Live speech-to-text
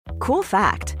Cool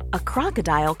fact, a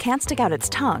crocodile can't stick out its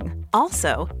tongue.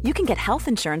 Also, you can get health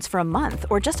insurance for a month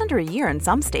or just under a year in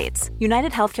some states.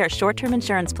 United Healthcare short-term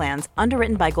insurance plans,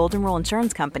 underwritten by Golden Rule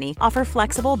Insurance Company, offer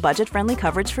flexible, budget-friendly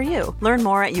coverage for you. Learn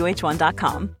more at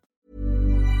uh1.com.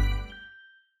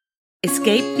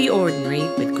 Escape the ordinary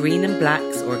with Green and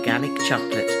Black's organic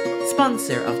chocolate,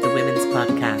 sponsor of the Women's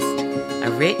Podcast.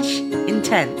 A rich,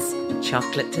 intense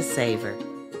chocolate to savour.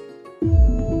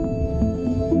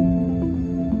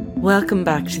 Welcome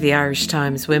back to the Irish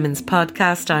Times Women's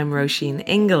Podcast. I'm Roisin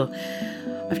Ingle.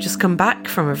 I've just come back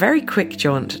from a very quick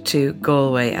jaunt to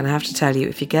Galway, and I have to tell you,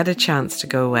 if you get a chance to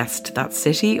go west to that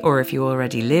city, or if you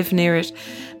already live near it,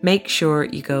 make sure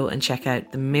you go and check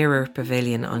out the Mirror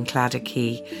Pavilion on Claddagh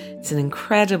Quay. It's an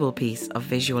incredible piece of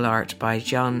visual art by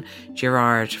John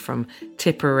Gerard from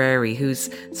Tipperary, who's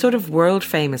sort of world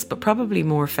famous, but probably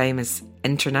more famous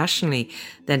internationally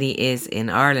than he is in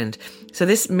Ireland. So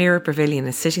this Mirror Pavilion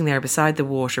is sitting there beside the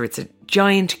water. It's a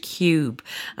giant cube,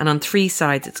 and on three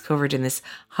sides it's covered in this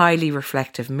highly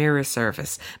reflective mirror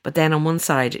surface. But then on one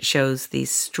side it shows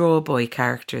these straw boy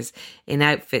characters in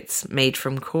outfits made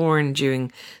from corn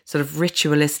doing sort of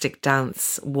ritualistic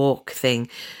dance walk thing.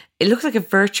 It looks like a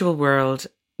virtual world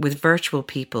with virtual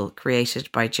people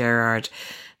created by Gerard,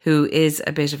 who is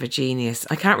a bit of a genius.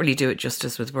 I can't really do it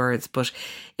justice with words, but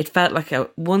it felt like a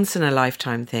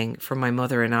once-in-a-lifetime thing for my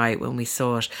mother and I when we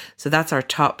saw it. So that's our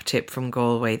top tip from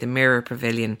Galway, the Mirror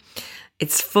Pavilion.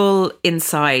 It's full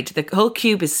inside. The whole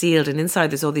cube is sealed, and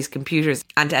inside there's all these computers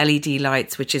and LED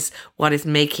lights, which is what is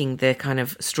making the kind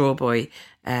of straw boy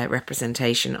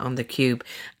representation on the cube.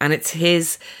 And it's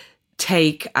his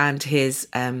take and his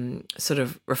sort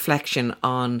of reflection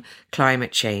on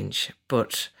climate change.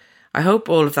 But I hope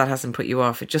all of that hasn't put you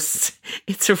off.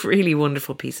 It's a really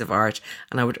wonderful piece of art,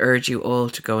 and I would urge you all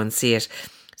to go and see it.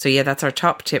 So yeah, that's our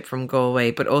top tip from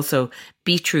Galway, but also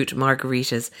beetroot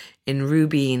margaritas in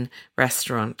Rubin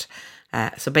restaurant.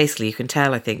 So basically you can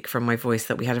tell, I think, from my voice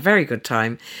that we had a very good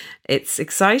time. It's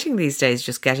exciting these days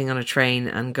just getting on a train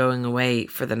and going away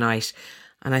for the night.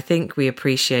 And I think we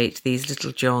appreciate these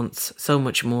little jaunts so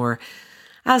much more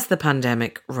as the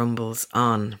pandemic rumbles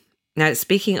on. Now,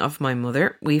 speaking of my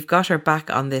mother, we've got her back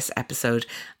on this episode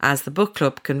as the book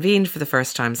club convened for the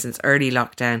first time since early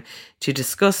lockdown to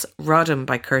discuss Rodham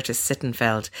by Curtis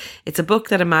Sittenfeld. It's a book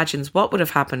that imagines what would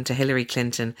have happened to Hillary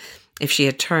Clinton if she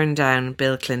had turned down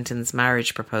Bill Clinton's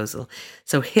marriage proposal.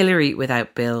 So Hillary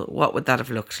without Bill, what would that have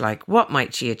looked like? What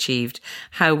might she achieved?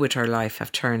 How would her life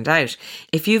have turned out?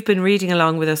 If you've been reading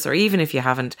along with us, or even if you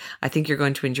haven't, I think you're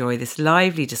going to enjoy this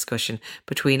lively discussion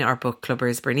between our book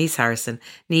clubbers Bernice Harrison,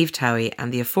 Niamh Towie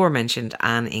and the aforementioned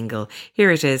Anne Ingle. Here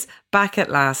it is, back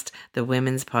at last, the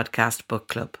Women's Podcast Book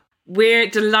Club. We're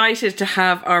delighted to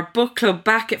have our book club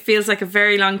back. It feels like a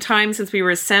very long time since we were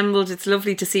assembled. It's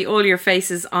lovely to see all your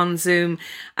faces on Zoom,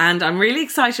 and I'm really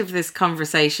excited for this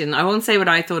conversation. I won't say what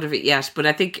I thought of it yet, but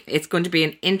I think it's going to be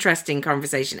an interesting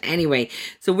conversation anyway.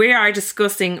 So we are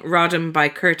discussing Rodham by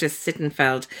Curtis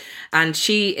Sittenfeld, and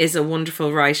she is a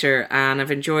wonderful writer, and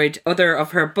I've enjoyed other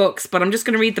of her books, but I'm just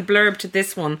going to read the blurb to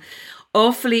this one.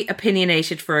 Awfully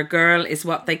opinionated for a girl is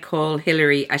what they call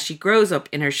Hillary as she grows up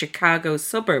in her Chicago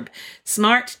suburb.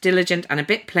 Smart, diligent and a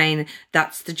bit plain,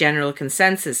 that's the general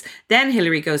consensus. Then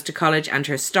Hillary goes to college and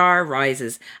her star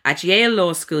rises. At Yale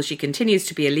Law School she continues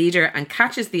to be a leader and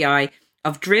catches the eye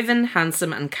of driven,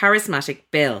 handsome and charismatic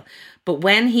Bill. But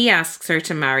when he asks her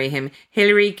to marry him,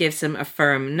 Hillary gives him a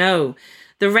firm no.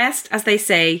 The rest, as they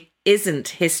say, isn't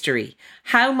history.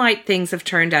 How might things have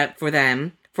turned out for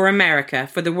them, for America,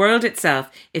 for the world itself,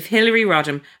 if Hillary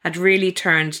Rodham had really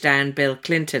turned down Bill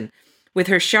Clinton? With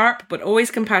her sharp but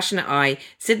always compassionate eye,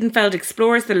 Sittenfeld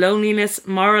explores the loneliness,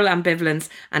 moral ambivalence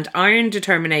and iron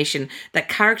determination that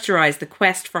characterise the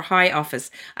quest for high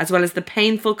office, as well as the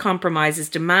painful compromises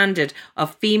demanded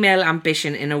of female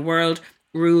ambition in a world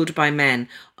ruled by men.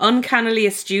 Uncannily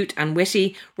astute and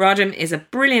witty, Rodham is a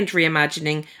brilliant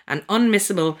reimagining, an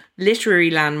unmissable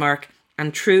literary landmark,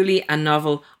 and truly a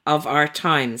novel of our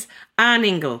times. Anne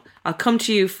Ingle, I'll come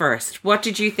to you first. What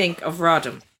did you think of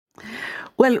Rodham?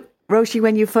 Well, Roisin,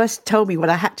 when you first told me what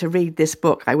I had to read this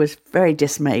book, I was very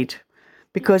dismayed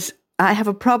because I have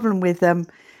a problem with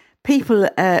people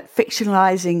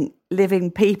fictionalising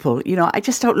living people. You know, I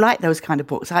just don't like those kind of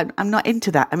books. I'm not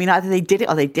into that. I mean, either they did it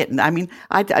or they didn't. I mean,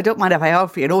 I don't mind a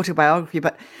biography, an autobiography,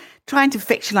 but trying to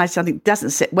fictionalise something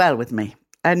doesn't sit well with me.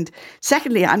 And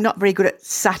secondly, I'm not very good at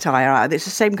satire either. It's the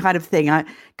same kind of thing. I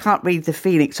can't read The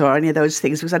Phoenix or any of those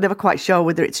things because I'm never quite sure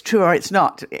whether it's true or it's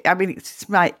not. I mean, it's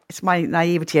my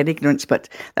naivety and ignorance, but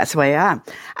that's the way I am.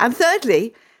 And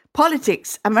thirdly,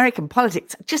 politics, American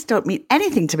politics, just don't mean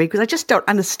anything to me because I just don't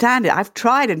understand it. I've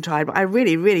tried and tried, but I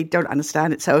really, really don't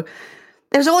understand it. So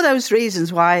there's all those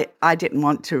reasons why I didn't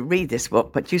want to read this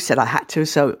book, but you said I had to.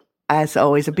 So as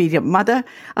always, obedient mother,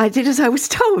 I did as I was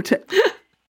told.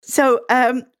 So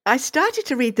I started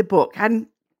to read the book and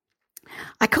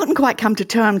I couldn't quite come to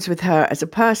terms with her as a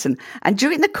person. And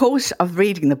during the course of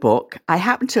reading the book, I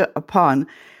happened upon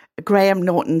Graham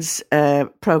Norton's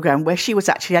program where she was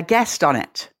actually a guest on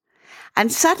it. And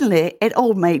suddenly it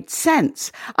all made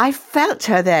sense. I felt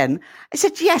her then. I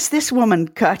said, yes, this woman,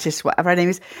 Curtis, whatever her name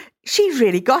is, she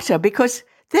really got her because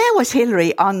there was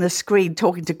Hillary on the screen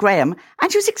talking to Graham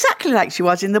and she was exactly like she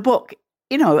was in the book,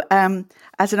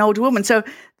 as an older woman. So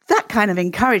that kind of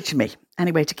encouraged me,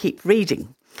 anyway, to keep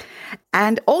reading.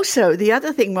 And also the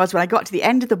other thing was when I got to the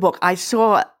end of the book, I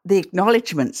saw the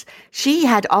acknowledgements. She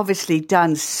had obviously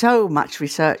done so much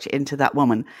research into that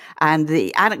woman. And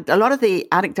a lot of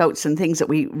the anecdotes and things that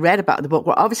we read about the book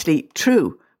were obviously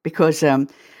true because I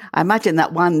imagine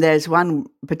there's one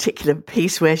particular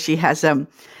piece where she has,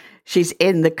 she's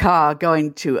in the car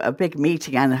going to a big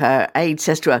meeting and her aide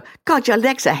says to her, God, your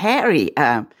legs are hairy,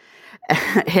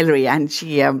 Hillary. And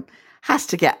she has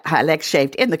to get her legs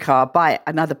shaved in the car by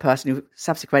another person who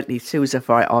subsequently sues her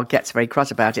for it or gets very cross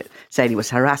about it, saying it was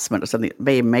harassment or something,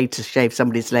 being made to shave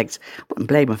somebody's legs. I wouldn't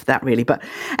blame her for that, really. But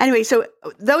anyway, so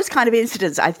those kind of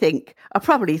incidents, I think, are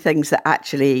probably things that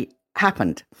actually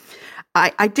happened.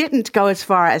 I didn't go as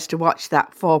far as to watch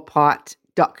that 4-part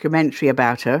documentary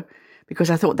about her because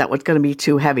I thought that was going to be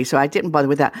too heavy, so I didn't bother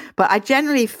with that. But I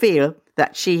generally feel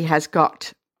that she has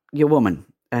got your woman,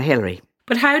 Hillary.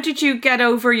 But how did you get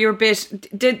over your bit?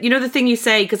 Did you know the thing you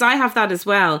say? Because I have that as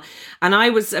well. And I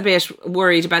was a bit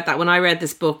worried about that when I read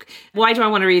this book. Why do I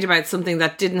want to read about something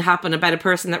that didn't happen, about a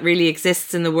person that really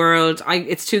exists in the world?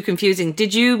 It's too confusing.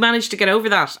 Did you manage to get over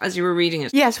that as you were reading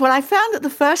it? Yes. Well, I found that the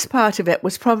first part of it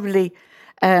was probably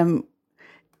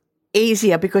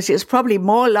easier because it was probably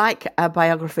more like a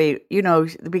biography,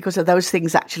 because of those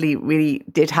things actually really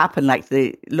did happen, like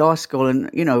the law school and,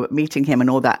 meeting him and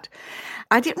all that.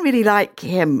 I didn't really like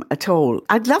him at all.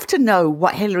 I'd love to know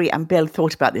what Hillary and Bill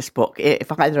thought about this book, if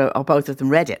either or both of them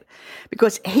read it.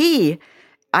 Because I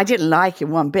didn't like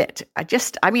him one bit.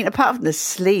 Apart from the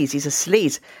sleaze, he's a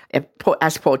sleaze,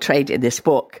 as portrayed in this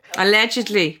book.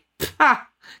 Allegedly. Ha!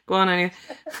 Go on, anyway.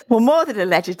 Well, more than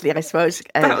allegedly, I suppose.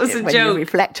 That was a when joke. You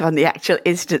reflect on the actual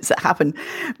incidents that happened.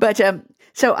 But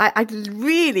so I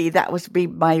really, that was be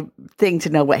my thing to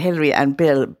know what Hillary and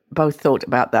Bill both thought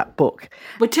about that book.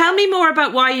 But tell me more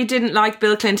about why you didn't like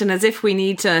Bill Clinton, as if we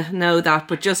need to know that,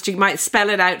 but just you might spell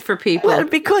it out for people. Well,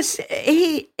 because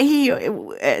he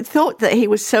thought that he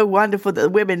was so wonderful that the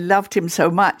women loved him so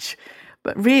much.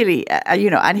 But really,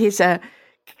 and his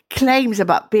claims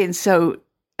about being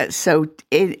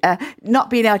not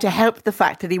being able to help the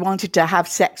fact that he wanted to have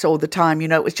sex all the time,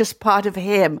 it was just part of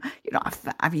him.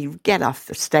 Get off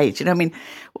the stage.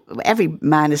 Every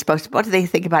man is supposed to, what do they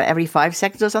think about it, every 5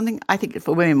 seconds or something? I think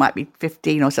for women it might be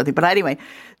 15 or something. But anyway,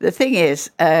 the thing is,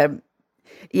 I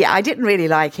didn't really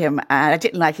like him, and I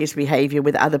didn't like his behaviour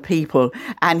with other people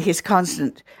and his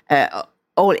constant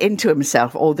all into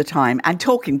himself all the time and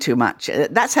talking too much.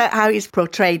 That's how he's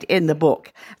portrayed in the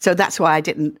book. So that's why I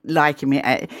didn't like him.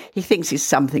 He thinks he's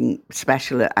something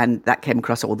special, and that came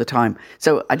across all the time.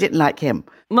 So I didn't like him.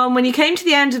 Mum, when you came to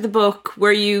the end of the book,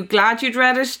 were you glad you'd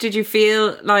read it? Did you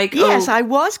feel like... Yes, I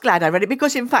was glad I read it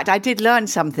because, in fact, I did learn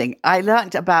something. I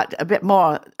learned about a bit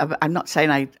more. I'm not saying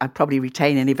I'd probably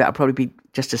retain any of it. I'd probably be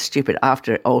just as stupid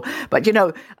after it all. But,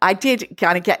 I did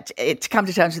kind of get to come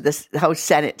to terms with the whole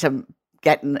Senate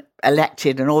getting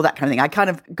elected and all that kind of thing. I kind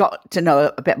of got to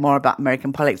know a bit more about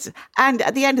American politics. And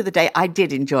at the end of the day, I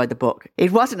did enjoy the book.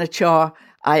 It wasn't a chore.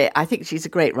 I think she's a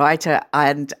great writer.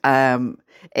 And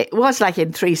it was like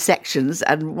in 3 sections.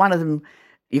 And one of them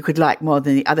you could like more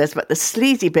than the others. But the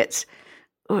sleazy bits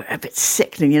were a bit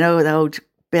sickening, the old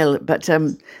Bill. But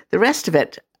the rest of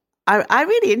it, I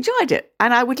really enjoyed it.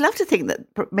 And I would love to think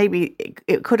that maybe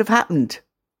it could have happened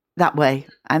that way,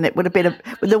 and it would have been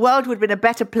the world would have been a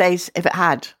better place if it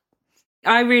had.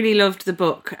 I really loved the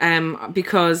book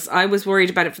because I was worried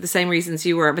about it for the same reasons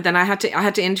you were, but then I had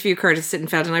to interview Curtis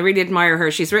Sittenfeld, and I really admire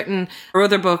her. She's written her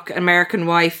other book, American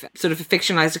Wife, sort of a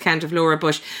fictionalized account of Laura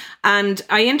Bush, and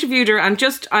I interviewed her. And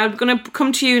I'm going to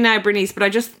come to you now, Bernice, but I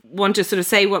just want to sort of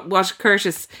say what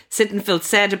Curtis Sittenfeld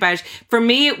said about. For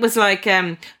me, it was like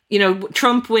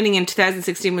Trump winning in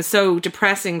 2016 was so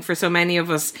depressing for so many of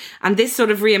us. And this sort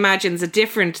of reimagines a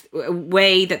different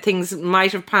way that things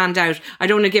might have panned out. I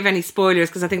don't want to give any spoilers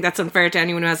because I think that's unfair to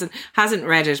anyone who hasn't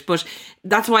read it. But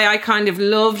that's why I kind of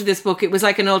loved this book. It was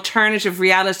like an alternative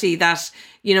reality that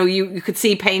you could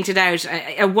see painted out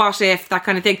a what if, that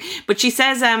kind of thing. But she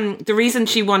says the reason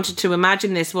she wanted to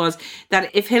imagine this was that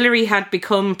if Hillary had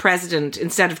become president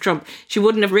instead of Trump, she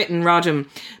wouldn't have written Rodham.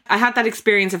 I had that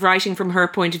experience of writing from her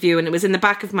point of view, and it was in the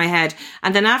back of my head.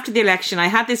 And then after the election, I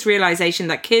had this realisation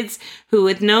that kids who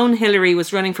had known Hillary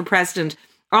was running for president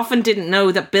often didn't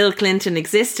know that Bill Clinton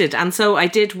existed. And so I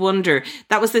did wonder,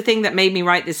 that was the thing that made me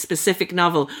write this specific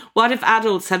novel. What if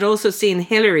adults had also seen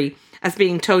Hillary as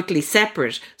being totally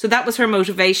separate? So that was her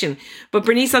motivation. But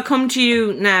Bernice, I'll come to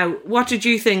you now. What did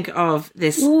you think of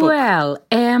this book? Well,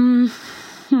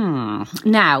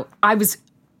 now, I was,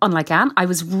 unlike Anne, I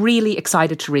was really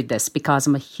excited to read this because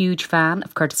I'm a huge fan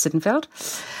of Curtis Sittenfeld.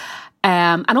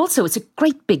 And also, it's a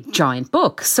great big giant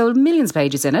book. So millions of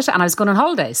pages in it. And I was going on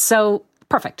holidays. So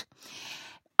perfect.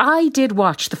 I did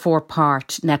watch the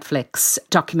 4-part Netflix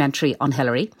documentary on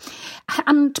Hillary.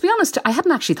 And to be honest, I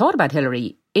hadn't actually thought about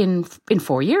Hillary in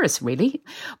 4 years, really.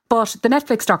 But the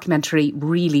Netflix documentary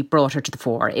really brought her to the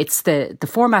fore. It's the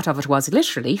format of it was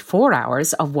literally 4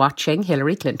 hours of watching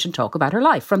Hillary Clinton talk about her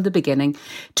life from the beginning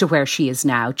to where she is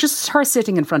now. Just her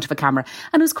sitting in front of a camera.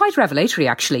 And it was quite revelatory,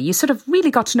 actually. You sort of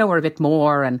really got to know her a bit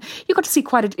more, and you got to see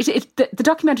quite the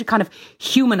documentary kind of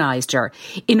humanised her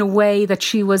in a way that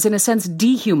she was, in a sense,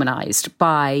 dehumanised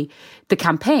by the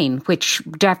campaign, which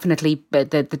definitely, the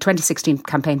 2016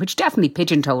 campaign, which definitely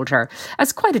pigeonholed her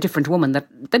as quite a different woman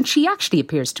than she actually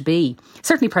appears to be,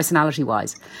 certainly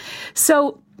personality-wise.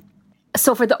 So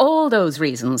for all those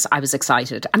reasons, I was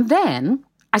excited. And then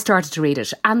I started to read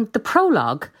it, and the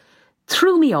prologue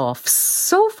threw me off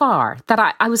so far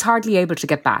that I was hardly able to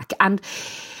get back. And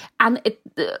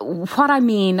what I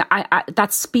mean,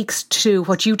 that speaks to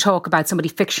what you talk about, somebody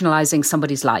fictionalising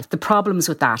somebody's life, the problems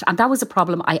with that. And that was a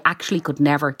problem I actually could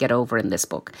never get over in this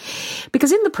book.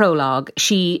 Because in the prologue,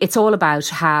 it's all about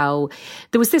how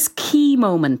there was this key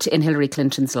moment in Hillary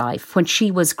Clinton's life when she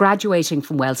was graduating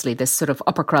from Wellesley, this sort of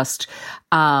upper crust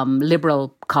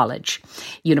liberal college,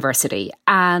 university.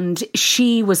 And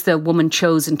she was the woman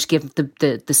chosen to give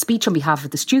the speech on behalf of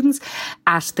the students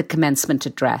at the commencement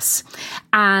address.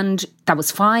 And that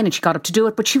was fine, and she got up to do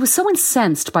it, but she was so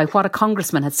incensed by what a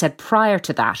congressman had said prior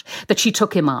to that she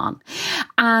took him on.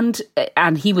 And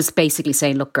he was basically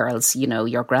saying, look, girls,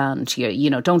 you're grand,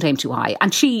 don't aim too high.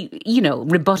 And she,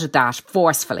 rebutted that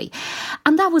forcefully.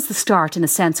 And that was the start, in a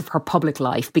sense, of her public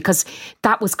life, because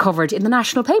that was covered in the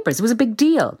national papers. It was a big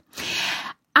deal.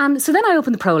 And so then I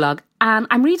opened the prologue and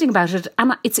I'm reading about it,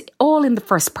 and it's all in the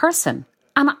first person.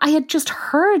 And I had just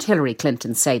heard Hillary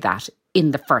Clinton say that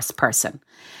in the first person.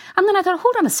 And then I thought,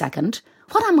 hold on a second,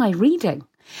 what am I reading?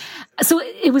 So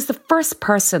it was the first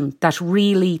person that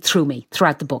really threw me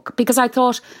throughout the book, because I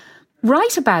thought,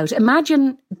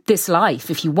 imagine this life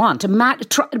if you want.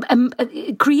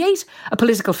 Create a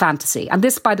political fantasy. And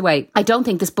this, by the way, I don't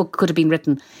think this book could have been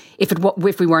written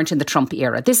if we weren't in the Trump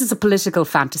era. This is a political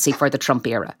fantasy for the Trump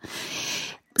era.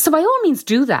 So by all means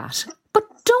do that. But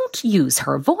don't use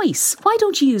her voice. Why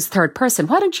don't you use third person?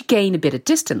 Why don't you gain a bit of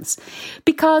distance?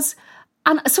 Because...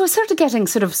 And so I started getting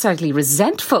sort of slightly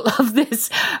resentful of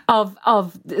this, of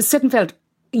Sittenfeld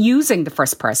using the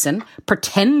first person,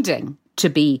 pretending to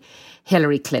be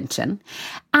Hillary Clinton.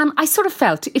 And I sort of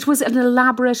felt it was an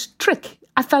elaborate trick.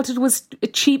 I felt it was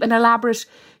an elaborate,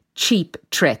 cheap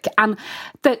trick. And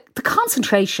the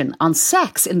concentration on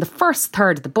sex in the first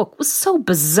third of the book was so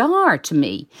bizarre to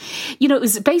me. It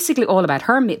was basically all about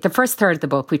her. The first third of the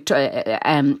book,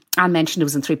 Anne mentioned it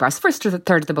was in 3 parts. The first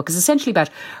third of the book is essentially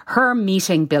about her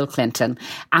meeting Bill Clinton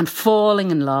and falling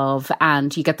in love.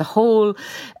 And you get the whole,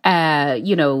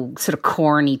 sort of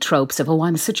corny tropes of, oh,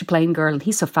 I'm such a plain girl and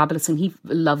he's so fabulous and he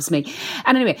loves me.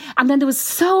 And anyway, and then there was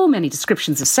so many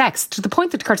descriptions of sex to the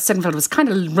point that Curtis Sittenfeld was kind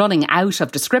of running out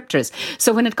of descriptors.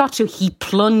 So when it got to he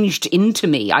plunged into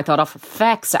me, I thought, oh, for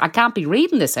feck's sake, I can't be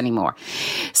reading this anymore.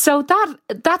 So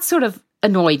that sort of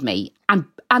annoyed me.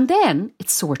 And then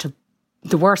it's sort of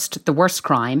the worst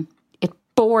crime. It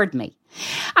bored me.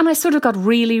 And I sort of got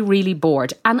really, really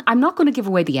bored. And I'm not going to give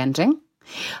away the ending,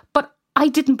 but I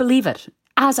didn't believe it.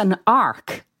 As an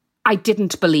arc, I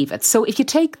didn't believe it. So if you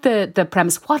take the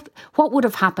premise, what would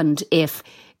have happened if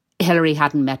Hillary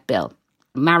hadn't met Bill,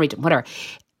 married him, whatever?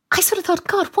 I sort of thought,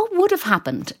 God, what would have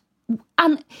happened?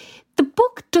 And the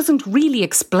book doesn't really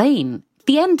explain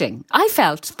the ending. I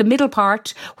felt the middle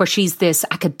part where she's this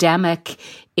academic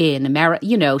in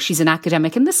America, she's an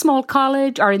academic in this small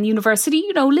college or in the university,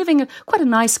 living quite a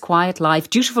nice, quiet life,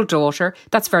 dutiful daughter,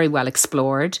 that's very well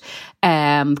explored.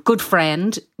 Good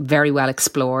friend, very well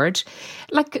explored.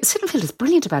 Like, Sittenfeld is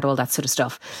brilliant about all that sort of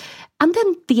stuff. And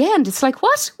then the end, it's like,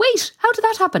 what? Wait, how did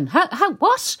that happen? How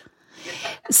what?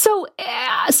 So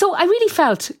I really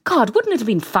felt, God, wouldn't it have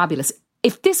been fabulous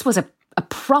if this was a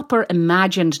proper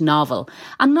imagined novel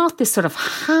and not this sort of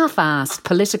half-assed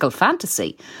political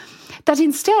fantasy that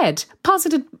instead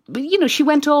posited, she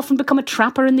went off and become a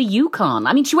trapper in the Yukon.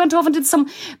 I mean, she went off and did some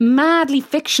madly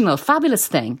fictional, fabulous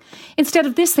thing instead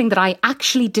of this thing that I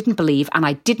actually didn't believe and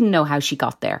I didn't know how she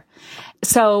got there.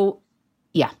 So,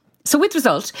 yeah. So with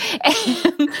result,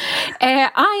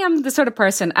 I am the sort of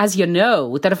person, as you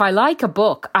know, that if I like a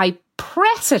book, I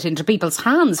press it into people's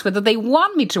hands, whether they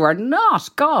want me to or not.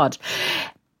 God,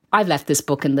 I've left this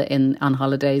book on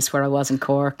holidays where I was in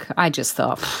Cork. I just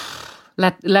thought,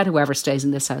 let whoever stays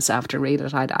in this house after read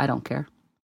it. I don't care.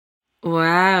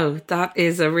 Wow, that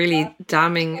is a really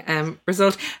damning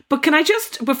result. But can I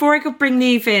just, before I could bring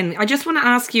Niamh in, I just want to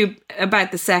ask you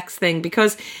about the sex thing,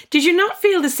 because did you not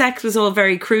feel the sex was all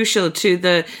very crucial to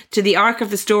the arc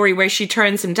of the story where she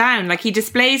turns him down? Like, he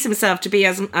displays himself to be,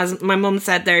 as my mum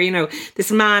said there,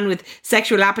 this man with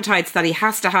sexual appetites that he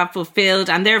has to have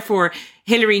fulfilled, and therefore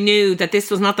Hilary knew that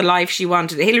this was not the life she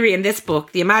wanted. Hilary in this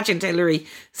book, the imagined Hilary,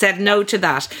 said no to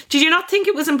that. Did you not think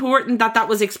it was important that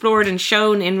was explored and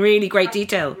shown in really great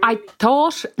detail? I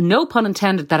thought, no pun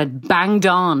intended, that it banged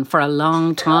on for a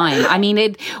long time. I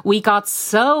mean, we got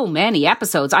so many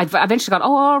episodes. I eventually got,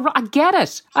 I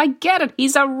get it.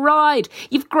 He's a ride.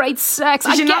 You've great sex.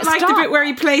 Did you not like the bit where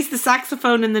he plays the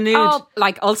saxophone in the nude? Oh,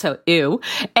 also, ew.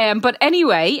 But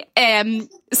anyway,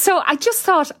 so I just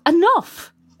thought,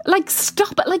 enough.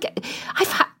 Stop it.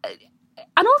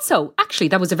 And also, actually,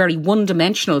 that was a very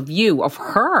one-dimensional view of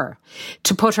her,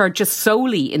 to put her just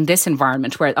solely in this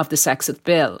environment of the sex with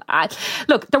Bill.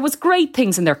 Look, there was great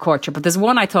things in their courtship, but there's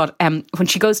one I thought, when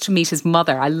she goes to meet his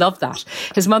mother, I love that.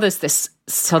 His mother's this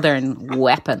southern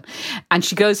weapon, and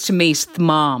she goes to meet the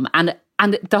mom, and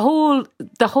the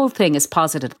whole thing is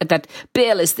posited that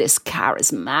Bill is this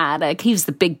charismatic. He's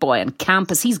the big boy on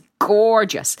campus. He's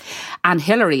gorgeous. And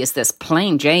Hilary is this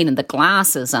plain Jane in the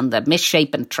glasses and the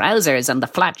misshapen trousers and the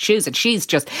flat shoes. And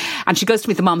she goes to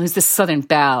meet the mom, who's this southern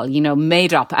belle,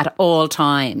 made up at all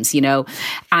times,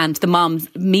 And the mom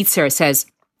meets her, says,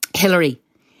 Hilary,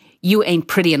 you ain't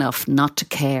pretty enough not to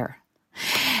care.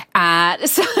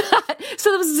 So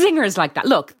there was zingers like that.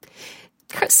 Look,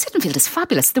 Sittenfeld is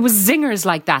fabulous. There was zingers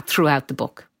like that throughout the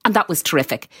book, and that was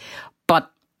terrific. But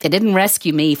it didn't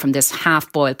rescue me from this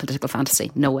half-boiled political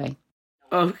fantasy. No way.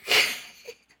 Okay.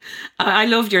 I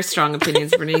loved your strong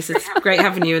opinions, Bernice. It's great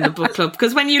having you in the book club,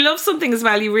 because when you love something as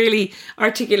well, you really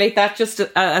articulate that just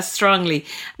as strongly.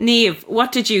 Niamh,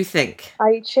 what did you think?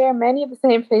 I share many of the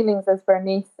same feelings as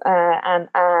Bernice, and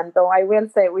though I will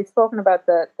say we've spoken about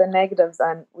the negatives,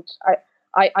 and which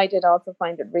I did also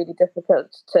find it really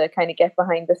difficult to kind of get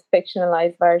behind this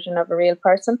fictionalized version of a real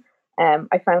person.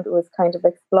 I found it was kind of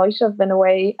exploitive in a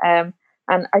way. And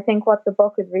I think what the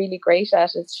book is really great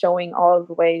at is showing all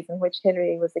the ways in which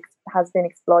Hilary has been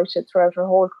exploited throughout her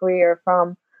whole career,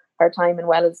 from her time in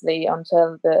Wellesley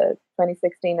until the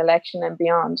 2016 election and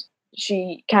beyond.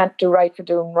 She can't do right for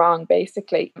doing wrong,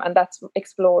 basically. And that's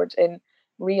explored in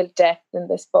real depth in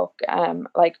this book,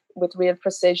 with real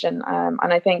precision. And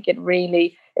I think it's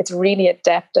really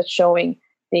adept at showing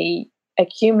the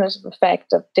accumulative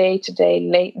effect of day-to-day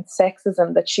latent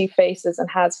sexism that she faces and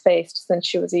has faced since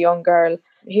she was a young girl.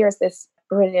 Here's this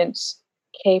brilliant,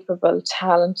 capable,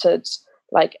 talented,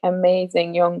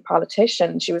 amazing young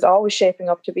politician. She was always shaping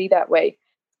up to be that way.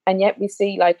 And yet we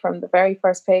see, from the very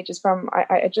first pages,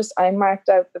 I marked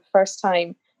out the first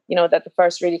time, that the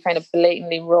first really kind of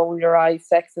blatantly roll your eyes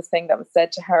sexist thing that was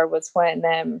said to her was when,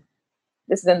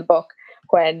 this is in the book,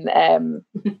 when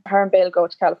her and Bill go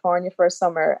to California for a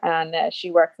summer, and she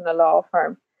works in a law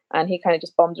firm, and he kind of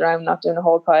just bums around, not doing a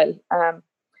whole pile.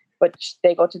 But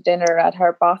they go to dinner at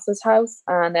her boss's house,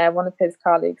 and one of his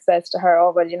colleagues says to her,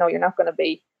 oh, well, you're not going to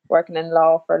be working in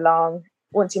law for long.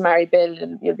 Once you marry Bill,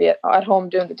 and you'll be at home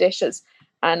doing the dishes.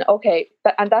 And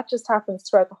that just happens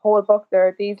throughout the whole book. There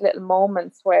are these little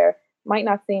moments where might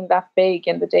not seem that big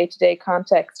in the day-to-day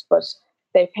context, but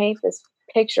they paint this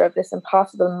picture of this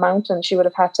impossible mountain she would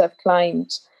have had to have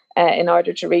climbed in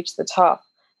order to reach the top.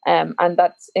 And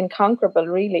that's inconquerable,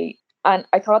 really. And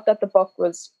I thought that the book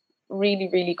was really,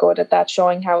 really good at that,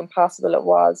 showing how impossible it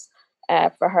was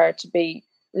for her to be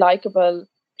likeable.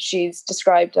 She's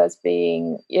described as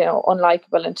being,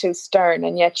 unlikable and too stern.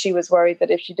 And yet she was worried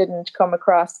that if she didn't come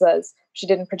across as, she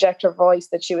didn't project her voice,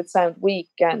 that she would sound weak.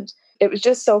 And it was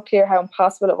just so clear how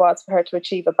impossible it was for her to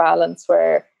achieve a balance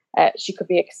where she could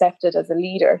be accepted as a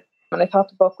leader. And I thought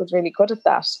the book was really good at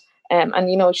that.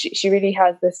 She really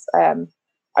has this,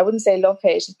 I wouldn't say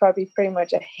love-hate, it's probably pretty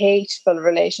much a hateful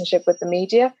relationship with the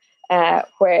media.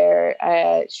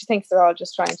 where she thinks they're all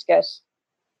just trying to get,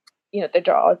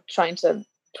 they're all trying to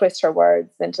twist her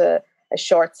words into a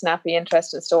short, snappy,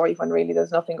 interesting story when really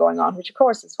there's nothing going on, which of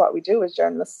course is what we do as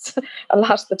journalists a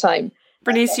lot of the time.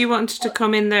 Bernice, you wanted to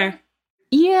come in there?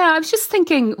 Yeah, I was just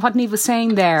thinking what Niamh was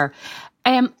saying there.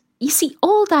 You see,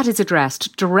 all that is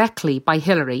addressed directly by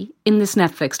Hillary in this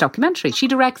Netflix documentary. She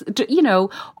directs,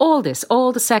 all this,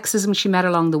 all the sexism she met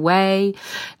along the way,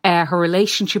 her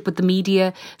relationship with the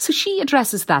media. So she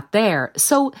addresses that there.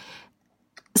 So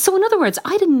in other words,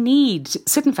 I didn't need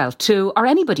Sittenfeld or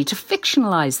anybody to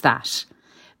fictionalise that,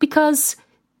 because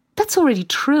that's already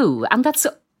true. And that's,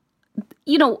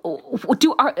 do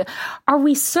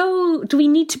we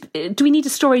need a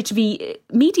story to be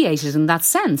mediated in that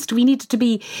sense? Do we need it to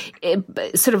be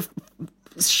sort of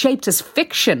shaped as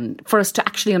fiction for us to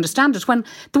actually understand it, when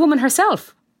the woman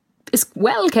herself is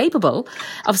well capable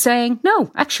of saying,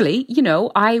 no, actually,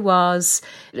 I was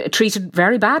treated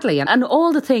very badly. And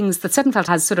all the things that Sittenfeld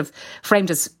has sort of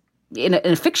framed as in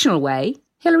a fictional way,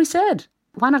 Hillary said,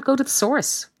 why not go to the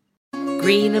source?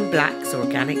 Green and Black's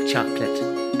Organic Chocolate,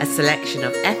 a selection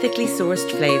of ethically sourced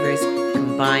flavours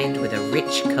combined with a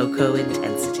rich cocoa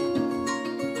intensity.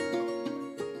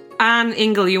 Anne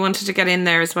Ingle, you wanted to get in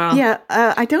there as well. Yeah,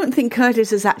 I don't think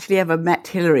Curtis has actually ever met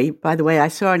Hillary. By the way, I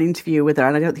saw an interview with her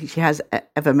and I don't think she has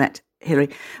ever met Hillary.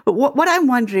 But what I'm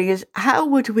wondering is, how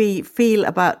would we feel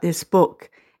about this book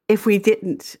if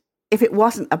it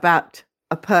wasn't about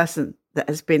a person that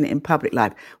has been in public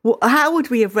life? How would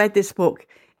we have read this book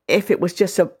if it was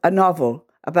just a novel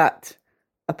about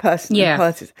a person in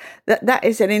politics? That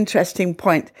is an interesting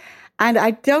point. And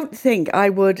I don't think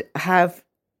I would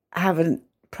haven't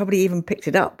probably even picked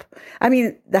it up. I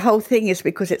mean, the whole thing is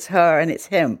because it's her and it's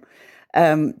him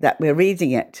that we're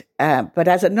reading it. But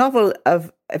as a novel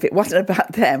if it wasn't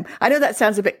about them, I know that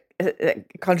sounds a bit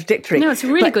contradictory. No, it's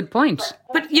a really good point.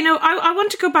 But, I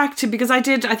want to go back to, because I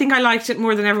think I liked it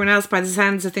more than everyone else by the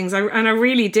sounds of things. And I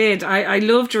really did. I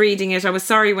loved reading it. I was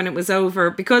sorry when it was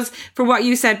over, because for what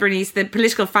you said, Bernice, the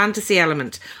political fantasy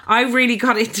element, I really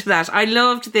got into that. I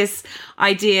loved this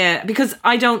idea, because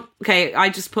I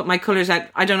just put my colours out.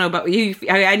 I don't know about you,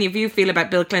 how any of you feel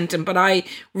about Bill Clinton, but I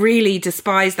really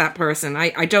despise that person.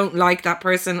 I don't like that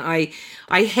person. I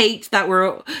hate that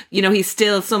he's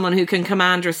still someone who can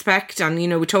command respect, and,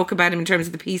 we talk about him in terms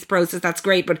of the peace process. That's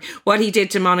great. But what he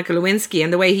did to Monica Lewinsky,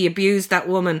 and the way he abused that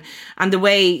woman, and the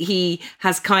way he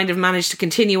has kind of managed to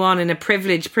continue on in a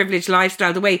privileged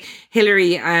lifestyle, the way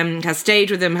Hillary has stayed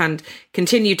with him and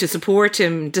continued to support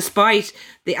him despite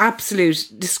the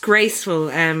absolute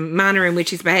disgraceful manner in which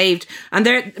he's behaved.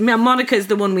 And Monica is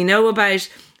the one we know about.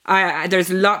 There's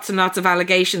lots and lots of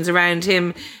allegations around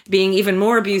him being even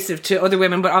more abusive to other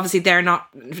women, but obviously they're not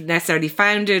necessarily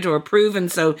founded or proven,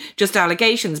 so just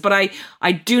allegations. But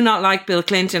I do not like Bill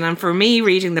Clinton, and for me,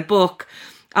 reading the book,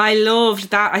 I loved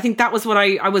that. I think that was what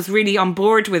I was really on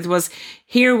board with, was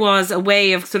here was a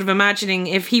way of sort of imagining,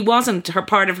 if he wasn't her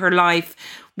part of her life,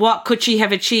 what could she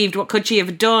have achieved? What could she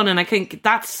have done? And I think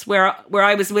that's where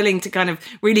I was willing to kind of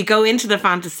really go into the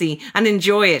fantasy and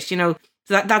enjoy it, So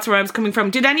that's where I was coming from.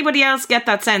 Did anybody else get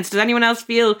that sense? Does anyone else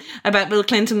feel about Bill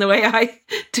Clinton the way I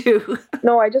do?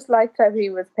 No, I just liked how he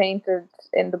was painted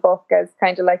in the book as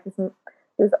kind of like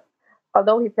this,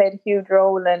 although he played a huge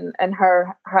role in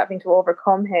her having to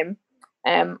overcome him.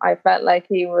 I felt like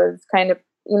he was kind of,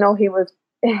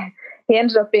 he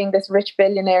ended up being this rich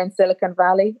billionaire in Silicon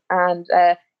Valley, and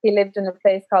he lived in a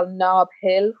place called Nob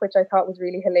Hill, which I thought was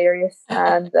really hilarious.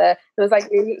 And there was like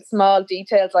really small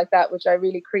details like that, which I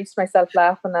really creased myself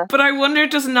laughing at. But I wonder,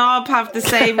 does Nob have the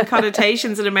same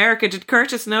connotations in America? Did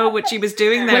Curtis know what she was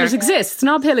doing there? Well, it exists.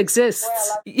 Nob Hill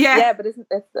exists. Yeah, but it's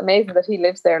amazing that he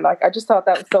lives there. Like, I just thought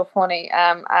that was so funny.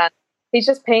 And he's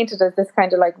just painted as this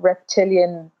kind of like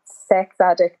reptilian sex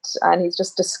addict, and he's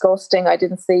just disgusting. I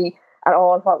didn't see at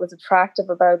all what was attractive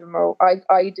about him, or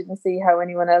I didn't see how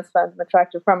anyone else found him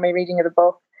attractive from my reading of the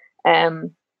book.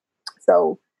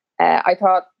 So I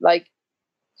thought, like,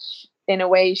 in a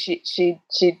way, she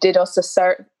did us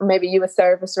maybe you a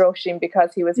service, Roisin,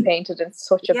 because he was painted in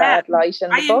such a bad light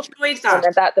in the book. I enjoyed that.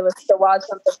 And there was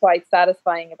something quite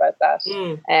satisfying about that.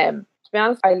 To be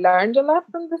honest, I learned a lot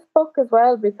from this book as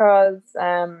well, because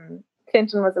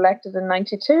Clinton was elected in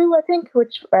 92, I think,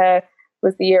 which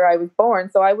was the year I was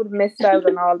born. So I would have missed out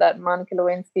on all that Monica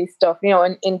Lewinsky stuff,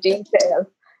 in detail.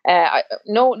 I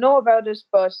know about it,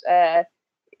 but I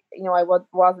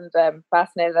wasn't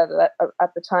fascinated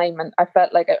at the time, and I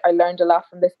felt like I learned a lot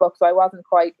from this book. So I wasn't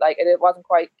quite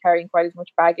carrying quite as much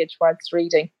baggage whilst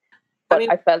reading. But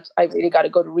I felt I really got a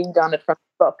good read on it from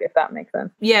the book, if that makes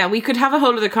sense. Yeah, we could have a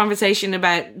whole other conversation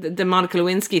about the Monica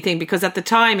Lewinsky thing, because at the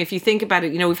time, if you think about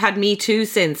it, we've had Me Too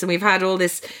since, and we've had all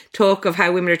this talk of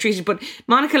how women are treated. But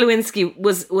Monica Lewinsky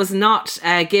was not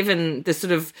given the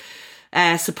sort of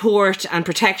support and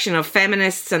protection of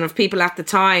feminists and of people at the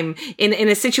time in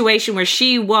a situation where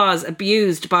she was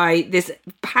abused by this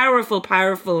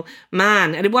powerful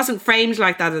man, and it wasn't framed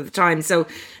like that at the time. So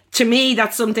to me,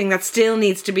 that's something that still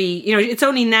needs to be, it's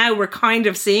only now we're kind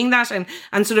of seeing that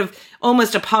and sort of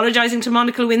almost apologising to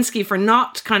Monica Lewinsky for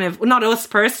not us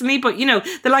personally, but,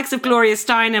 the likes of Gloria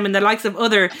Steinem and the likes of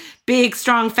other big,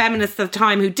 strong feminists at the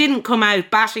time who didn't come out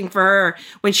bashing for her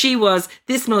when she was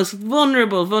this most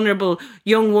vulnerable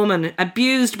young woman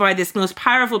abused by this most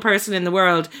powerful person in the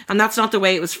world. And that's not the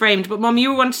way it was framed. But Mum,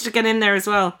 you wanted to get in there as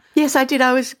well. Yes, I did.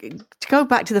 I was to go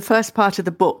back to the first part of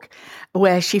the book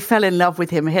where she fell in love with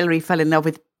him. Hilary fell in love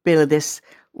with Bill, this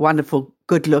wonderful,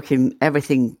 good-looking,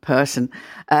 everything person.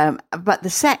 But the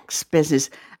sex business,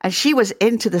 and she was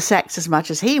into the sex as much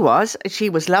as he was. She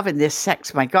was loving this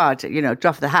sex, my God,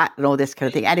 drop the hat and all this kind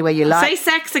of thing. Anyway, you like. Say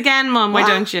sex again, Mum, why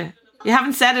don't you? You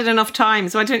haven't said it enough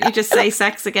times. Why don't you just say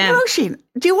sex again? Roisin,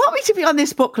 do you want me to be on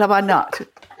this book club or not?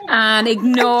 And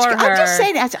ignore her. I'm just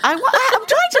saying that. I'm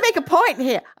trying to make a point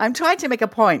here. I'm trying to make a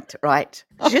point, right?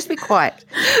 Just be quiet.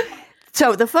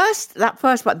 So that first part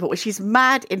of the book, where she's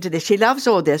mad into this. She loves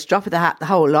all this, drop of the hat, the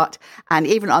whole lot. And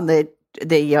even on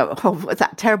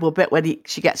that terrible bit when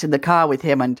she gets in the car with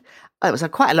him, and it was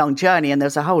quite a long journey, and there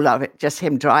was a whole lot of it, just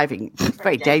him driving. It's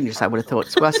very dangerous, I would have thought.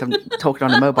 It's worse than talking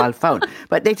on a mobile phone.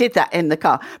 But they did that in the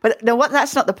car. But no,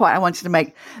 that's not the point I wanted to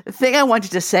make. The thing I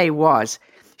wanted to say was,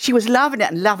 she was loving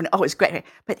it. Oh, it's great.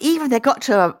 But even they got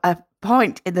to a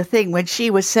point in the thing when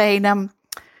she was saying, I'm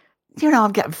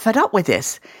getting fed up with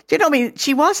this. Do you know what I mean?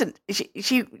 She wasn't.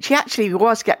 She actually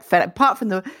was getting fed up, apart from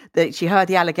that she heard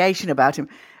the allegation about him.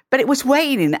 But it was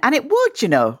waning, and it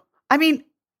would, I mean,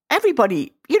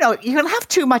 everybody, you can have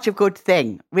too much of good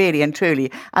thing, really and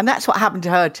truly. And that's what happened to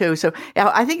her too. So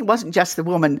I think it wasn't just the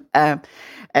woman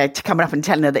coming up and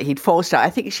telling her that he'd forced her.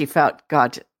 I think she felt,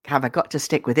 God, have I got to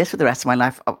stick with this for the rest of my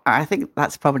life? I think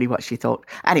that's probably what she thought.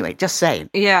 Anyway, just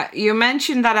saying. Yeah, you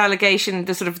mentioned that allegation,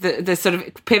 the sort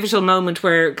of pivotal moment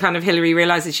where kind of Hilary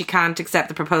realises she can't accept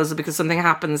the proposal because something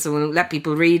happens and we'll let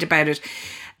people read about it.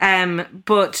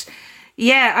 But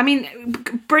yeah, I mean,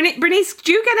 Bernice,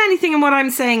 do you get anything in what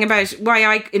I'm saying about why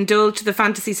I indulged the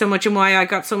fantasy so much and why I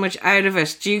got so much out of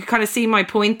it? Do you kind of see my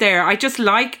point there? I just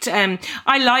liked,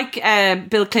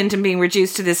 Bill Clinton being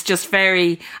reduced to this just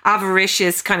very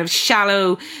avaricious, kind of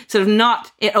shallow, sort of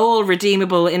not at all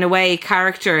redeemable in a way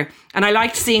character. And I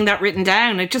liked seeing that written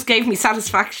down. It just gave me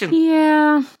satisfaction.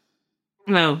 Yeah.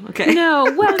 No, okay.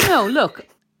 No, well, no, look.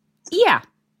 Yeah.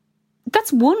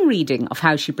 That's one reading of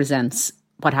how she presents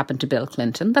what happened to Bill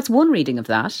Clinton. That's one reading of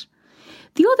that.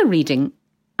 The other reading,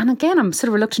 and again, I'm sort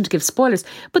of reluctant to give spoilers,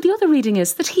 but the other reading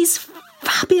is that he's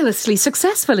fabulously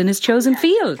successful in his chosen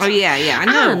field. Oh, yeah, I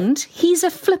know. And he's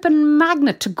a flippin'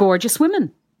 magnet to gorgeous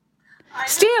women.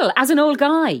 Still, as an old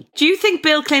guy. Do you think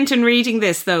Bill Clinton reading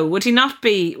this, though, would it not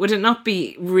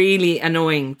be really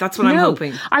annoying? That's what I'm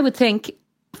hoping. I would think,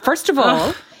 first of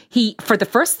all, for the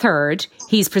first third,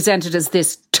 he's presented as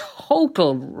this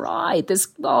total ride.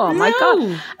 My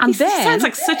God. And he sounds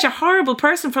like such a horrible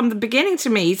person from the beginning to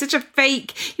me. He's such a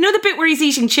fake. You know the bit where he's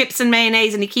eating chips and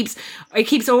mayonnaise and he keeps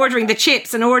ordering the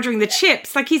chips and ordering the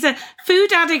chips? Like he's a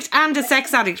food addict and a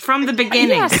sex addict from the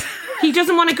beginning. Yes. He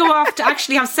doesn't want to go off to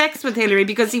actually have sex with Hilary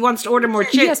because he wants to order more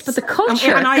chips. Yes, but the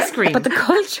culture and ice cream. But the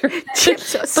culture,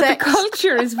 the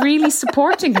culture is really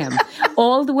supporting him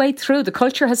all the way through. The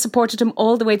culture has supported him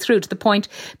all the way through to the point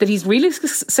that he's really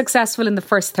successful in the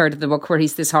first third of the book, where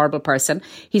he's this horrible person.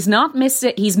 He's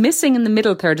missing in the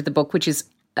middle third of the book, which is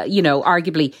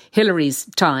arguably Hilary's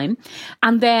time.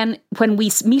 And then when we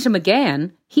meet him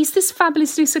again, he's this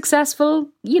fabulously successful,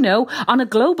 on a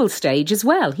global stage as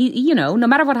well. He, no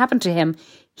matter what happened to him,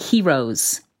 he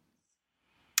rose.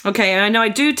 Okay, I know I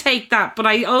do take that, but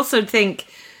I also think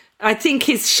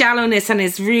his shallowness and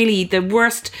his really the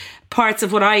worst parts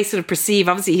of what I sort of perceive.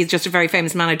 Obviously, he's just a very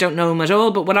famous man. I don't know him at all,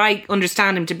 but what I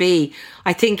understand him to be,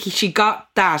 I think she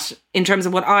got that in terms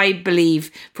of what I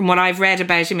believe from what I've read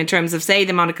about him in terms of, say,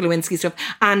 the Monica Lewinsky stuff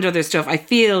and other stuff. I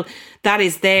feel that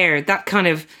is there, that kind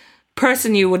of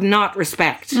person you would not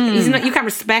respect. He's not. You can't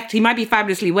respect. He might be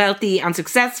fabulously wealthy and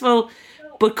successful,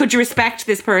 but could you respect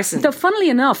this person? Though, funnily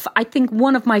enough, I think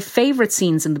one of my favourite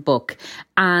scenes in the book,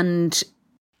 and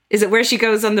Is it where she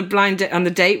goes on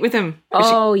the date with him?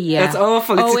 Yeah. That's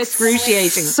awful. It's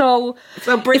excruciating. So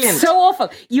brilliant. It's so awful.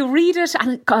 You read it,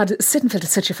 and God, Sittenfeld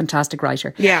is such a fantastic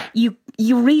writer. Yeah. You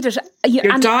read it.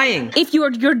 You're dying. If you're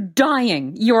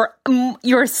dying, you're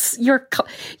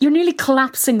nearly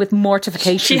collapsing with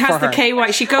mortification. She has the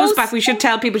KY. She goes back. We should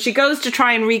tell people. She goes to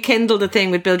try and rekindle the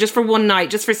thing with Bill just for one night,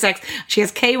 just for sex. She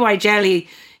has KY jelly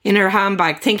in her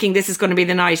handbag, thinking this is going to be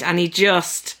the night, and he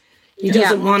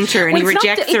doesn't want her, and he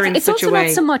rejects her in such a way.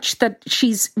 It's also not so much that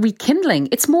she's rekindling.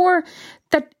 It's more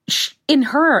that in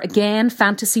her, again,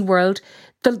 fantasy world,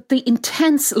 the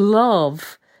intense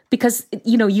love, because,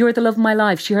 you're the love of my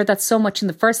life. She heard that so much in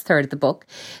the first third of the book,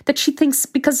 that she thinks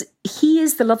because he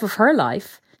is the love of her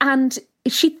life, and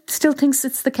she still thinks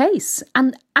it's the case.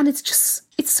 And it's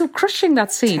so crushing,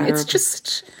 that scene. Terrible. It's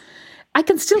just, I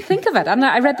can still think of it. And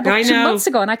I read the book 2 months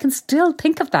ago, and I can still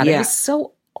think of that. Yeah. It was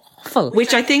so awful.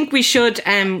 Which I think we should,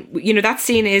 that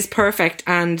scene is perfect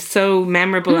and so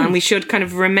memorable, and we should kind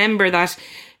of remember that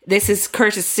this is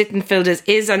Curtis Sittenfeld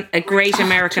is a great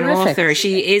American author.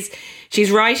 She's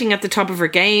writing at the top of her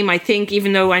game. I think,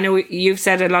 even though I know you've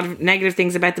said a lot of negative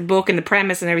things about the book and the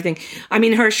premise and everything, I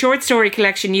mean, her short story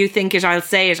collection, You Think It, I'll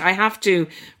Say It, I have to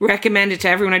recommend it to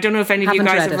everyone. I don't know if any of you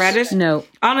guys have read it. No.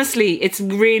 Honestly, it's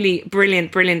really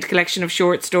brilliant collection of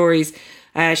short stories.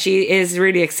 She is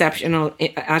really exceptional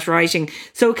at writing.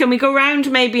 So can we go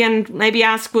round maybe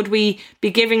ask, would we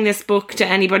be giving this book to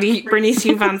anybody? Bernice,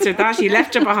 you've answered that. You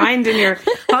left it behind in your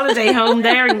holiday home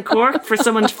there in Cork for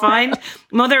someone to find.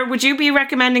 Mother, would you be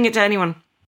recommending it to anyone?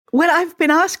 Well, I've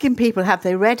been asking people, have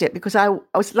they read it? Because I'm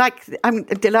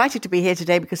delighted to be here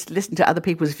today because to listen to other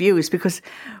people's views, because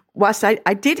whilst I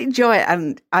did enjoy it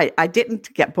and I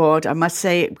didn't get bored, I must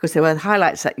say, because there were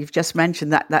highlights that you've just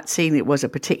mentioned, that scene, it was a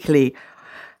particularly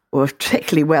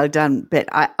well done bit.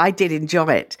 I did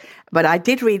enjoy it. But I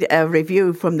did read a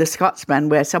review from the Scotsman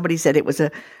where somebody said it was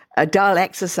a dull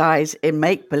exercise in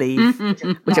make-believe,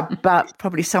 which about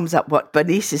probably sums up what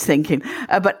Bernice is thinking.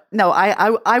 But no,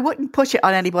 I wouldn't push it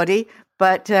on anybody,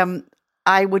 but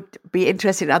I would be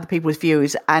interested in other people's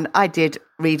views. And I did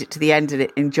read it to the end and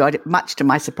enjoyed it, much to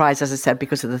my surprise, as I said,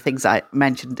 because of the things I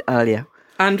mentioned earlier.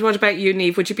 And what about you,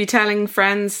 Niamh? Would you be telling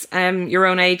friends your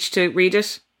own age to read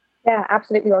it? Yeah,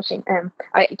 absolutely, Roisin.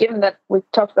 Given that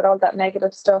we've talked about all that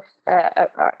negative stuff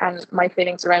and my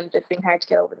feelings around it being hard to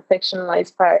get over the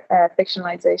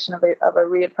fictionalization of a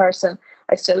real person,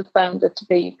 I still found it to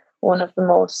be one of the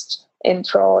most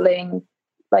enthralling,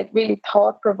 like really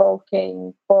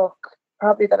thought-provoking book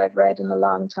probably that I've read in a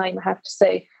long time, I have to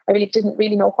say. I really didn't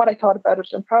really know what I thought about it,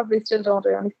 and probably still don't.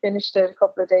 I only finished it a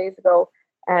couple of days ago,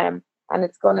 and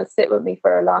it's going to sit with me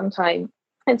for a long time.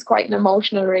 It's quite an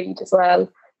emotional read as well.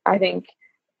 I think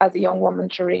as a young woman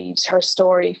to read her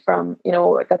story from,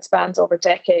 that spans over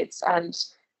decades, and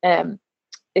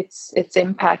its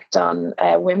impact on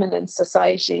women in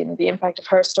society and the impact of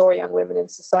her story on women in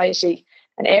society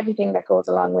and everything that goes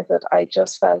along with it. I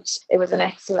just felt it was an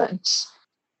excellent,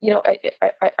 I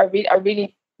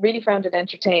really found it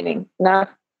entertaining,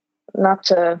 not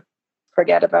to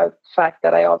forget about the fact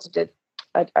that I also did,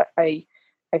 I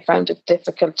found it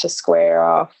difficult to square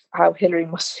off how Hilary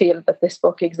must feel that this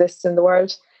book exists in the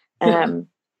world.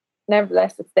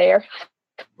 Nevertheless, it's there.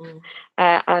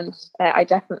 And I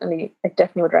definitely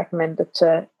would recommend it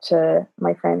to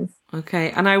my friends.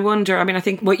 Okay. And I wonder, I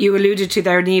think what you alluded to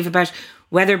there, Niamh, about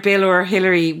whether Bill or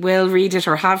Hilary will read it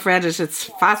or have read it, it's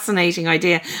a fascinating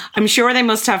idea. I'm sure they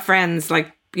must have friends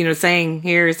saying,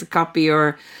 here's a copy,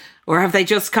 or have they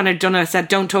just kind of said,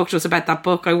 don't talk to us about that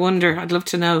book? I wonder. I'd love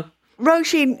to know.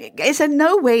 Roisin, is there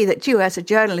no way that you as a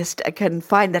journalist can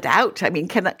find that out? I mean,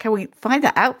 can we find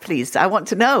that out, please? I want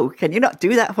to know. Can you not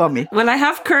do that for me? Well, I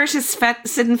have Curtis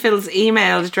Sittenfeld's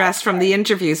email address from the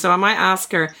interview, so I might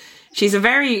ask her. She's a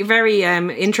very, very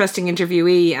interesting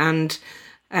interviewee and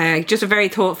just a very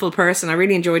thoughtful person. I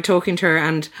really enjoyed talking to her,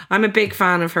 and I'm a big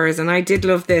fan of hers, and I did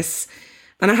love this.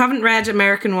 And I haven't read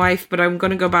American Wife, but I'm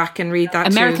going to go back and read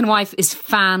that American Wife is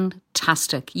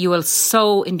fantastic. You will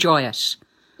so enjoy it.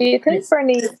 Do you think,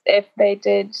 Bernice, if they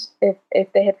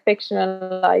had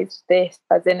fictionalized this,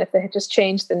 as in if they had just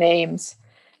changed the names,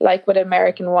 like with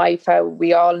American Wife, how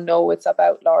we all know it's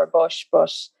about Laura Bush,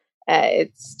 but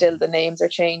it's still the names are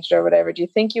changed or whatever, do you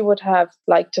think you would have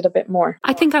liked it a bit more?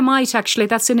 I think I might, actually.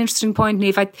 That's an interesting point,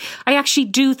 Niamh. I actually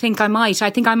do think I might. I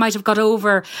think I might have got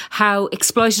over how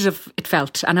exploitative it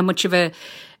felt and how much of a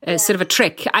sort of a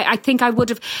trick. I think I would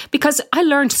have, because I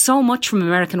learned so much from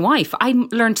American Wife. I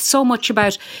learned so much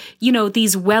about,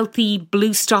 these wealthy,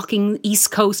 blue stocking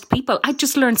East Coast people. I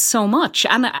just learned so much.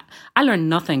 And I learned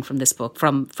nothing from this book,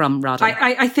 from Rodham.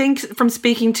 I think from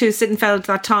speaking to Sittenfeld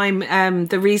that time,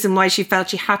 the reason why she felt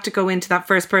she had to go into that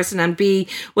first person and be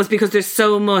was because there's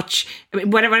so much,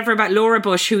 whatever about Laura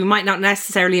Bush, who we might not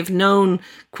necessarily have known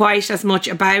quite as much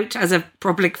about as a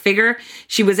public figure.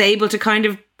 She was able to kind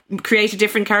of create a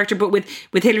different character, but with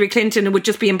Hillary Clinton it would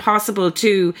just be impossible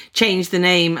to change the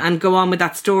name and go on with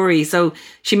that story. So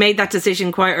she made that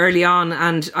decision quite early on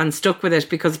and stuck with it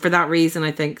because for that reason,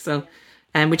 I think so,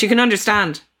 which you can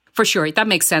understand. For sure, that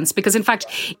makes sense, because in fact,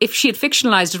 if she had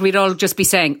fictionalised it, we'd all just be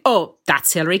saying, oh,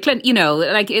 that's Hillary Clinton.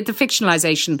 Like the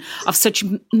fictionalisation of such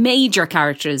major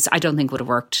characters, I don't think would have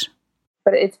worked.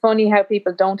 But it's funny how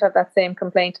people don't have that same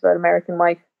complaint about American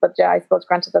Wife. But yeah, I suppose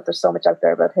granted that there's so much out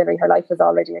there about Hillary, her life is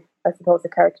already, I suppose, a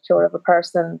caricature of a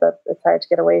person, that it's hard to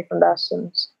get away from that,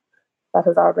 and that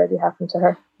has already happened to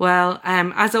her. Well,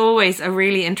 as always, a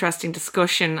really interesting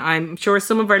discussion. I'm sure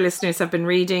some of our listeners have been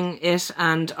reading it,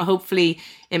 and hopefully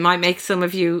it might make some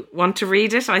of you want to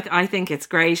read it. I think it's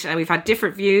great. And we've had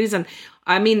different views. And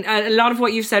I mean, a lot of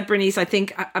what you've said, Bernice, I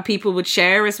think people would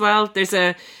share as well. There's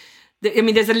a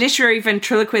literary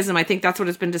ventriloquism. I think that's what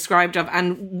it's been described of.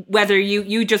 And whether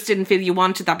you just didn't feel you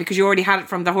wanted that because you already had it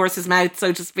from the horse's mouth,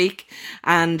 so to speak,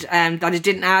 and that it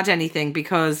didn't add anything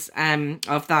because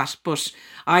of that. But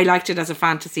I liked it as a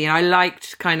fantasy, and I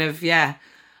liked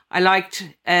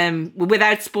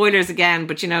without spoilers again,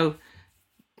 but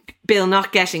Bill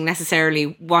not getting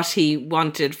necessarily what he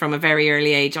wanted from a very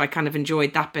early age. I kind of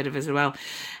enjoyed that bit of it as well.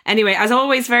 Anyway, as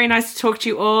always, very nice to talk to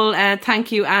you all.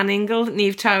 Thank you, Anne Ingle,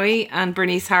 Niamh Towie and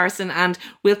Bernice Harrison. And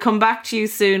we'll come back to you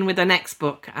soon with the next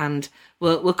book. And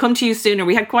we'll come to you sooner.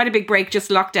 We had quite a big break, just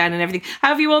lockdown and everything. How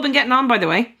have you all been getting on, by the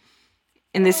way,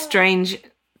 in this strange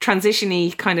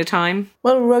transition-y kind of time?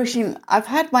 Well, Roisin, I've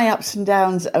had my ups and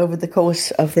downs over the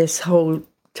course of this whole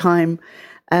time.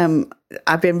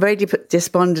 I've been very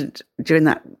despondent during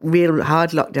that real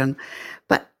hard lockdown.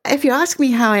 But if you ask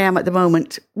me how I am at the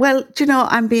moment, well,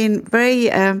 I'm being very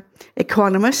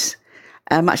equanimous,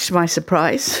 much to my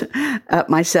surprise,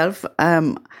 myself.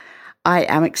 I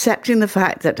am accepting the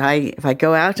fact that if I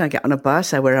go out, I get on a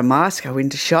bus, I wear a mask, I go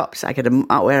into shops, I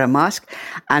wear a mask,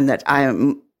 and that I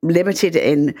am limited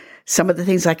in some of the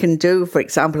things I can do. For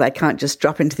example, I can't just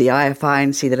drop into the IFI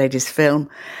and see the latest film.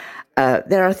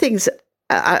 There are things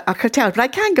I could tell, but I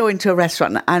can go into a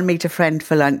restaurant and meet a friend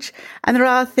for lunch. And there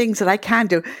are things that I can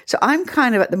do. So I'm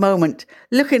kind of at the moment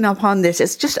looking upon this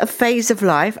as just a phase of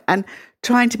life and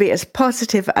trying to be as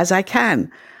positive as I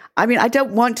can. I mean, I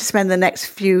don't want to spend the next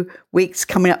few weeks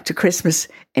coming up to Christmas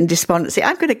in despondency.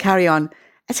 I'm going to carry on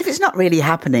as if it's not really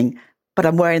happening, but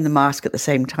I'm wearing the mask at the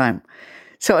same time.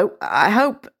 So I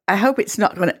hope it's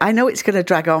not going to, I know it's going to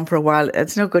drag on for a while.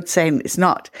 It's no good saying it's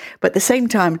not. But at the same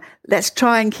time, let's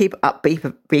try and keep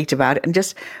upbeat about it and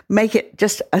just make it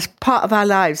just as part of our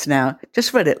lives now,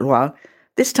 just for a little while.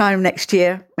 This time next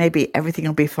year, maybe everything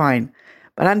will be fine.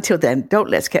 But until then,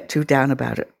 let's get too down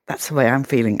about it. That's the way I'm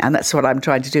feeling. And that's what I'm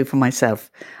trying to do for myself.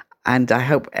 And I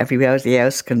hope everybody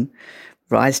else can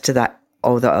rise to that.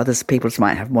 Although people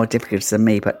might have more difficulties than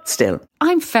me, but still.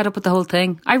 I'm fed up with the whole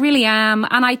thing. I really am.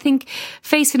 And I think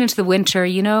facing into the winter,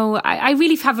 I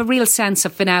really have a real sense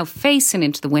of now facing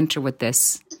into the winter with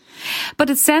this. But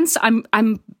in a sense, I'm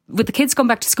with the kids going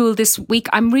back to school this week,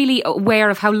 I'm really aware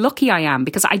of how lucky I am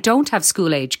because I don't have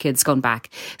school-age kids going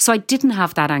back. So I didn't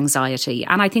have that anxiety.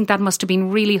 And I think that must have been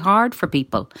really hard for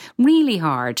people. Really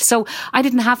hard. So I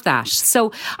didn't have that.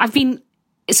 So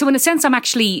in a sense, I'm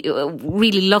actually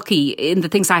really lucky in the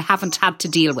things I haven't had to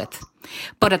deal with.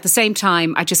 But at the same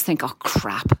time, I just think, oh,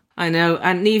 crap. I know.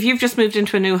 And Niamh, you've just moved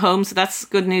into a new home, so that's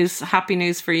good news, happy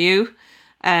news for you.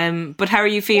 But how are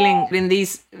you feeling in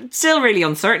these still really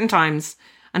uncertain times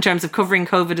in terms of covering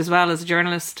COVID as well as a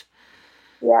journalist?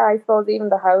 Yeah, I suppose even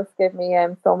the house gave me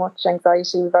so much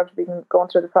anxiety. We've actually been going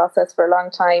through the process for a long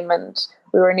time and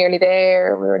we were nearly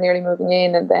there. We were nearly moving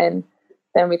in and then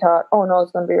we thought, oh no,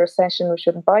 it's going to be a recession. We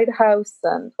shouldn't buy the house.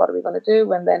 And what are we going to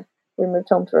do? And then we moved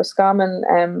home to Roscommon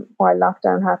while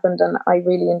lockdown happened. And I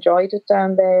really enjoyed it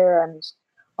down there. And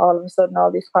all of a sudden,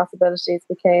 all these possibilities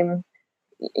became,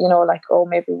 like, oh,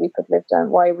 maybe we could live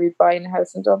down. Why are we buying a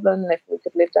house in Dublin if we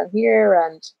could live down here?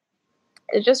 And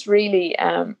it's just really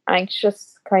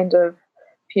anxious kind of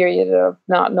period of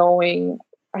not knowing,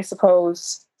 I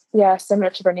suppose. Yeah, similar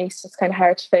to Bernice, it's kind of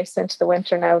hard to face into the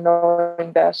winter now,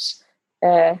 knowing that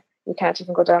you can't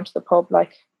even go down to the pub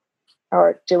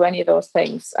or do any of those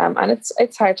things, and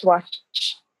it's hard to watch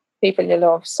people you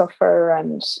love suffer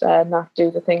and not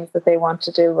do the things that they want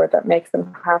to do or that makes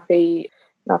them happy,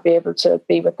 not be able to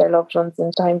be with their loved ones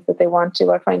in times that they want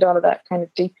to. I find all of that kind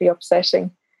of deeply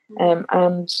upsetting,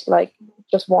 and like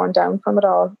just worn down from it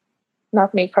all.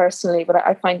 Not me personally, but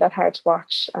I find that hard to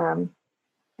watch, and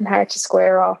hard to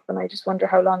square off. And I just wonder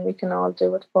how long we can all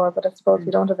do it for. But I suppose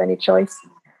we don't have any choice.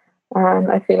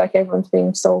 And I feel like everyone's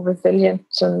being so resilient,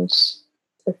 and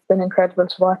it's been incredible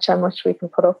to watch how much we can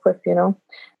put up with, you know.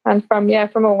 And from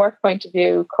a work point of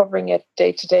view, covering it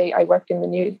day to day, I work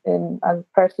I'm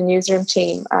part of the newsroom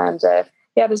team, and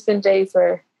there's been days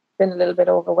where it's been a little bit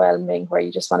overwhelming, where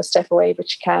you just want to step away, but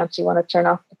you can't. You want to turn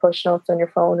off the push notes on your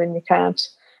phone, and you can't.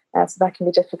 So that can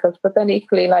be difficult. But then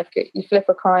equally, like, you flip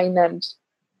a coin, and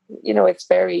you know, it's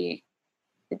very,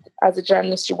 as a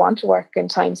journalist, you want to work in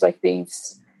times like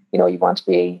these. You know, you want to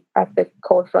be at the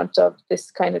cold front of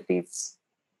these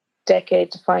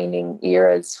decade-defining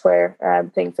eras where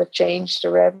things have changed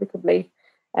irrevocably.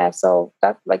 So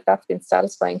that's been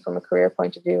satisfying from a career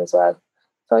point of view as well.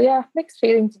 So yeah, mixed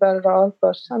feelings about it all,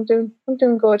 but I'm doing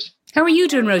good. How are you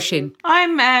doing, Roisin?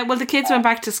 I'm the kids went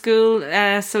back to school,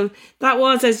 so that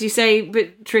was, as you say, a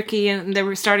bit tricky, and they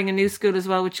were starting a new school as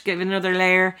well, which gave another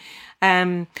layer.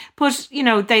 But you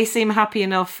know, they seem happy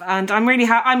enough, and I'm really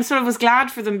I'm sort of was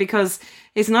glad for them, because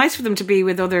it's nice for them to be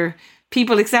with other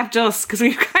people except us, because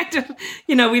we've kind of,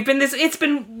 you know, we've been it's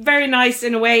been very nice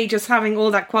in a way, just having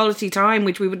all that quality time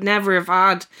which we would never have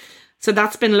had. So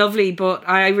that's been lovely, but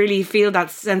I really feel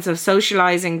that sense of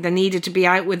socialising, the needed to be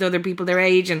out with other people their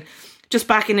age and just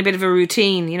back in a bit of a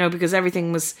routine, you know, because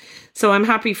everything was, so I'm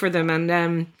happy for them.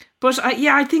 And but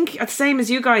I think the same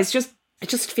as you guys, it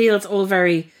just feels all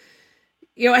very,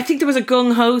 you know, I think there was a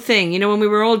gung-ho thing, you know, when we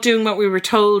were all doing what we were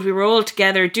told, we were all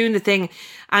together doing the thing,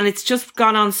 and it's just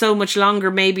gone on so much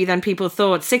longer maybe than people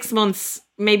thought. 6 months,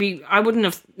 maybe I wouldn't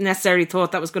have necessarily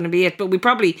thought that was going to be it, but we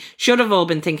probably should have all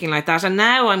been thinking like that. And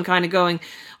now I'm kind of going,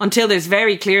 until there's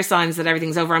very clear signs that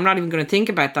everything's over, I'm not even going to think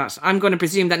about that. I'm going to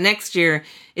presume that next year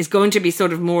is going to be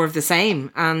sort of more of the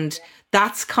same. And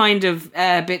that's kind of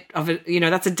a bit of a, you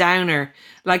know, that's a downer,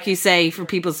 like you say, for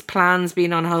people's plans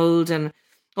being on hold and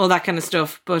all that kind of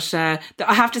stuff. But I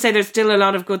have to say, there's still a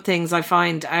lot of good things I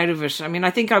find out of it. I mean, I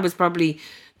think I was probably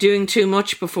doing too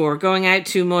much before, going out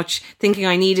too much, thinking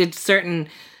I needed certain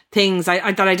things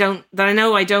that I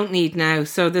know I don't need now.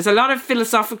 So there's a lot of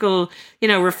philosophical, you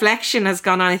know, reflection has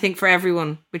gone on, I think, for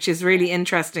everyone, which is really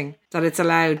interesting that it's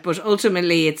allowed. But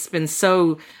ultimately it's been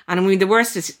so, and I mean, the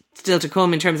worst is still to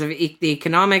come in terms of the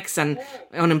economics and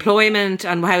unemployment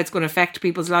and how it's going to affect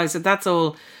people's lives. So that's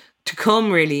all to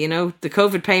come, really. You know, the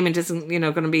COVID payment isn't, you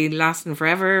know, going to be lasting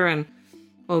forever, and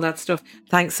all that stuff.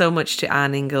 Thanks so much to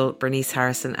Anne Ingle, Bernice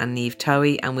Harrison and Niamh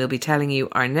Towie, and we'll be telling you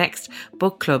our next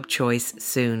book club choice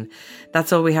soon.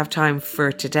 That's all we have time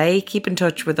for today. Keep in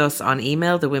touch with us on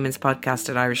email,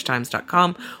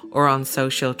 thewomenspodcast@irishtimes.com, or on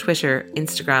social, Twitter,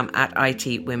 Instagram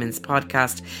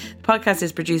 @ITWomen'sPodcast. The podcast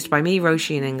is produced by me,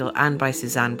 Roisin Ingle, and by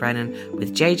Suzanne Brennan,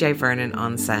 with JJ Vernon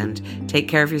on sound. Take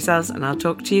care of yourselves, and I'll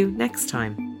talk to you next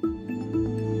time.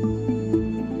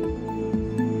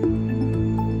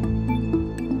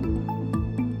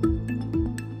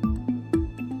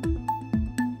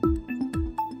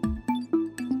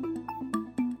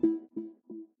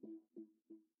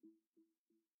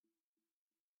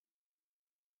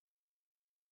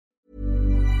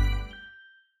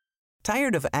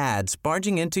 Tired of ads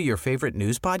barging into your favorite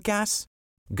news podcasts?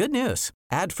 Good news.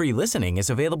 Ad-free listening is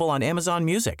available on Amazon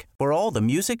Music for all the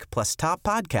music plus top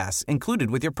podcasts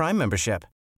included with your Prime membership.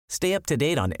 Stay up to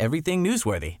date on everything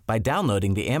newsworthy by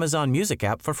downloading the Amazon Music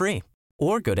app for free,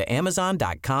 or go to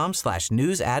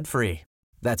amazon.com/news ad free.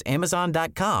 That's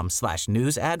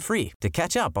amazon.com/news ad free to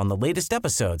catch up on the latest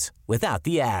episodes without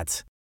the ads.